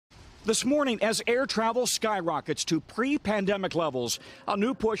This morning, as air travel skyrockets to pre-pandemic levels, a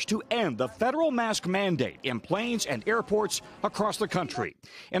new push to end the federal mask mandate in planes and airports across the country.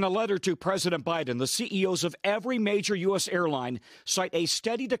 In a letter to President Biden, the CEOs of every major U.S. airline cite a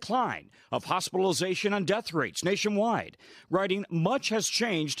steady decline of hospitalization and death rates nationwide, writing, "Much has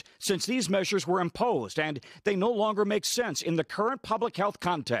changed since these measures were imposed, and they no longer make sense in the current public health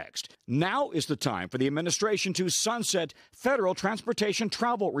context. Now is the time for the administration to sunset federal transportation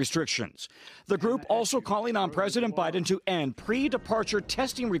travel restrictions." The group also calling on President Biden to end pre-departure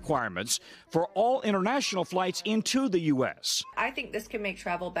testing requirements for all international flights into the U.S. I think this can make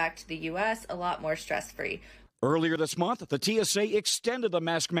travel back to the U.S. a lot more stress-free. Earlier this month, the TSA extended the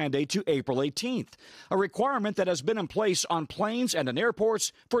mask mandate to April 18th, a requirement that has been in place on planes and in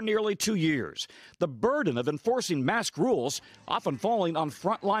airports for nearly 2 years. The burden of enforcing mask rules often falling on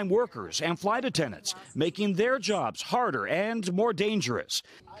frontline workers and flight attendants, making their jobs harder and more dangerous.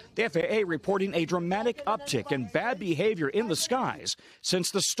 The FAA reporting a dramatic uptick in bad behavior in the skies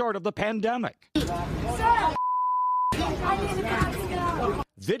since the start of the pandemic.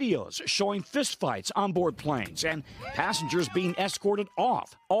 Videos showing fistfights on board planes and passengers being escorted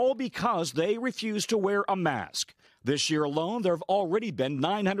off, all because they refuse to wear a mask. This year alone, there have already been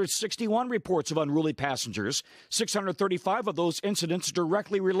 961 reports of unruly passengers, 635 of those incidents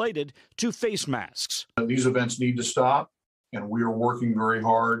directly related to face masks. These events need to stop, and we are working very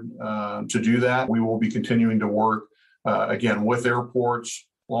hard to do that. We will be continuing to work, again, with airports,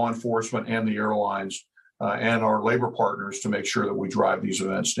 law enforcement, and the airlines, and our labor partners to make sure that we drive these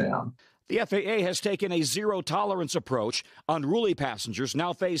events down. The FAA has taken a zero-tolerance approach. Unruly passengers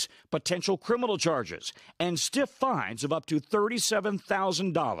now face potential criminal charges and stiff fines of up to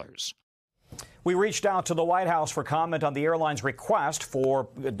 $37,000. We reached out to the White House for comment on the airline's request for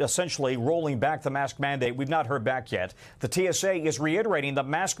essentially rolling back the mask mandate. We've not heard back yet. The TSA is reiterating the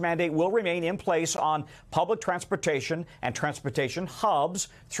mask mandate will remain in place on public transportation and transportation hubs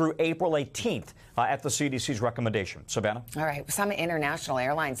through April 18th at the CDC's recommendation. Savannah? All right. Some international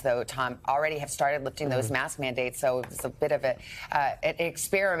airlines, though, Tom, already have started lifting those mask mandates, so it's a bit of an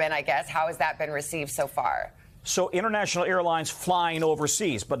experiment, I guess. How has that been received so far? So international airlines flying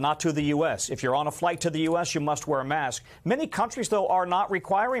overseas, but not to the U.S. If you're on a flight to the U.S., you must wear a mask. Many countries, though, are not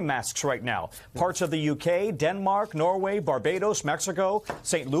requiring masks right now. Parts of the U.K., Denmark, Norway, Barbados, Mexico,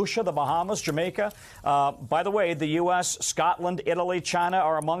 St. Lucia, the Bahamas, Jamaica. By the way, the U.S., Scotland, Italy, China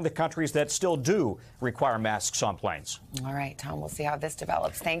are among the countries that still do require masks on planes. All right, Tom, we'll see how this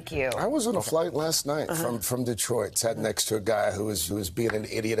develops. Thank you. I was on a flight last night from Detroit, sat next to a guy who was being an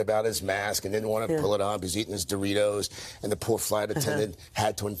idiot about his mask and didn't want to pull it on because he's eating his Doritos, and the poor flight attendant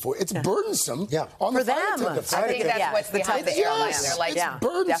had to enforce. It's burdensome on the flight attendant. I think that's what's behind the airlines. They're like, it's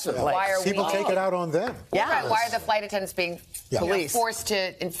burdensome. Why are people take it out on them? Right. Why are the flight attendants being forced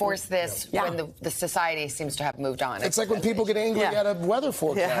to enforce this when the society seems to have moved on? It's like when people get angry at a weather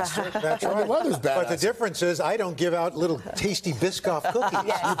forecaster. That's right. The weather's bad. But the difference is I don't give out little tasty Biscoff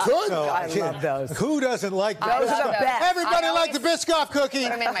cookies. You could. So, I love those. Who doesn't like Those are the best. Everybody likes the Biscoff cookie.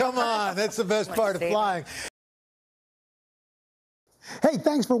 Come on. That's the best part of flying. Hey,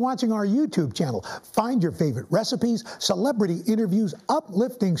 thanks for watching our YouTube channel. Find your favorite recipes, celebrity interviews,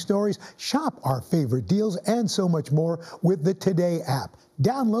 uplifting stories, shop our favorite deals, and so much more with the Today app.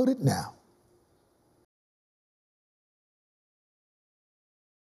 Download it now.